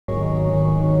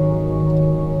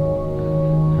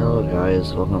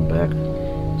guys, welcome back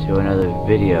to another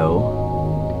video.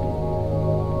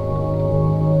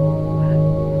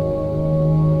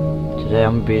 Today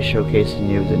I'm going to be showcasing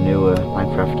you the new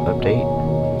Minecraft update.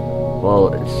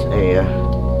 Well, it's a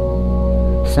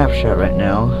snapshot right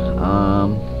now.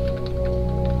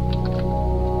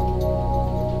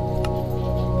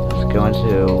 Let's go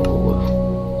into...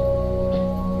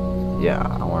 yeah,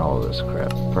 I want all this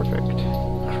crap. Perfect.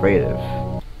 Creative.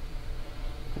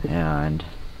 And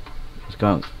let's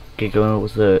get going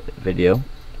with the video.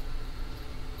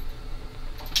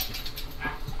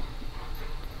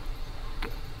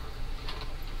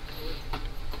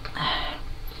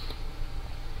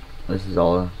 This is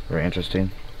all very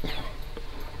interesting.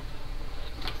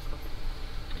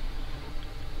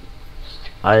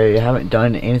 I haven't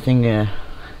done anything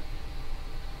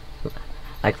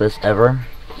like this ever,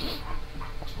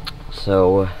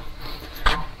 so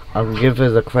I'll give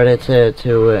the credit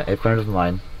to a friend of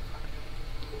mine.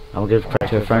 I'll give credit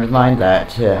to a friend of mine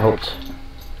that helped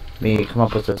me come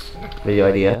up with this video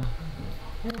idea.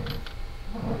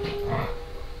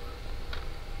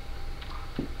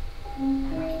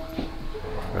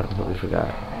 I completely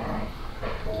forgot.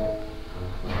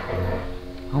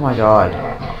 Oh my god.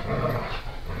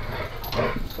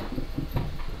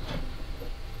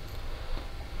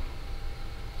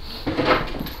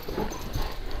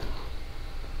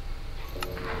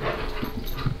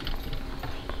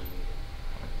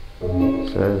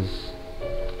 Says,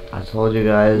 I told you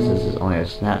guys this is only a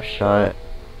snapshot,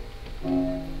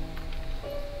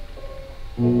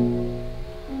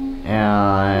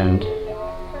 and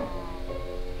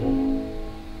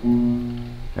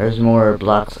there's more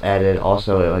blocks added.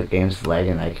 Also, the game's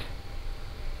lagging like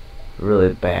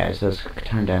really bad, so it's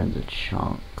turned down into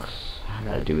chunks. I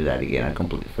gotta do that again. I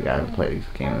completely forgot to play this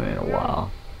game in a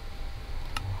while.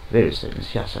 Video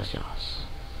settings, yes.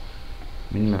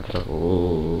 Minimap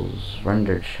levels,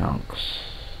 render chunks.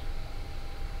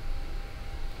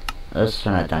 Let's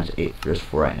turn that down to 8 just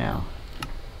for right now,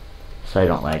 so I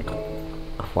don't like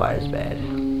fly as bad.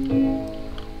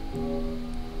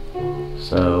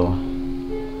 So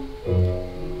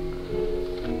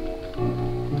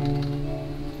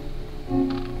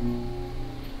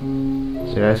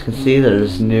you guys can see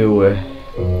there's new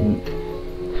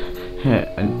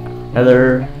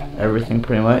another everything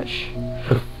pretty much.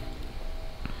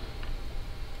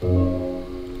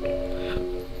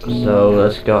 So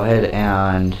let's go ahead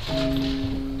and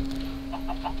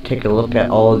take a look at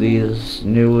all these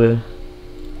new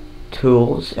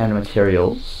tools and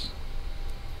materials.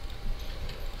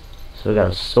 So we got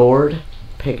a sword,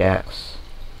 pickaxe.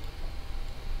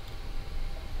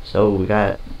 So we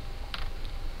got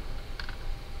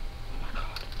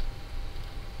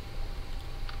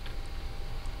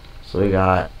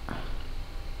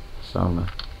some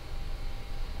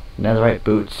netherite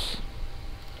boots.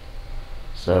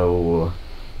 So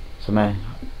some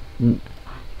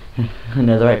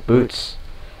netherite boots.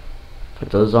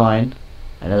 Put those on.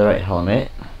 A netherite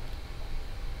helmet,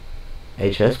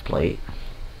 a chest plate,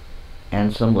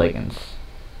 and some leggings.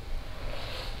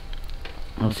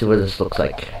 Let's see what this looks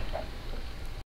like.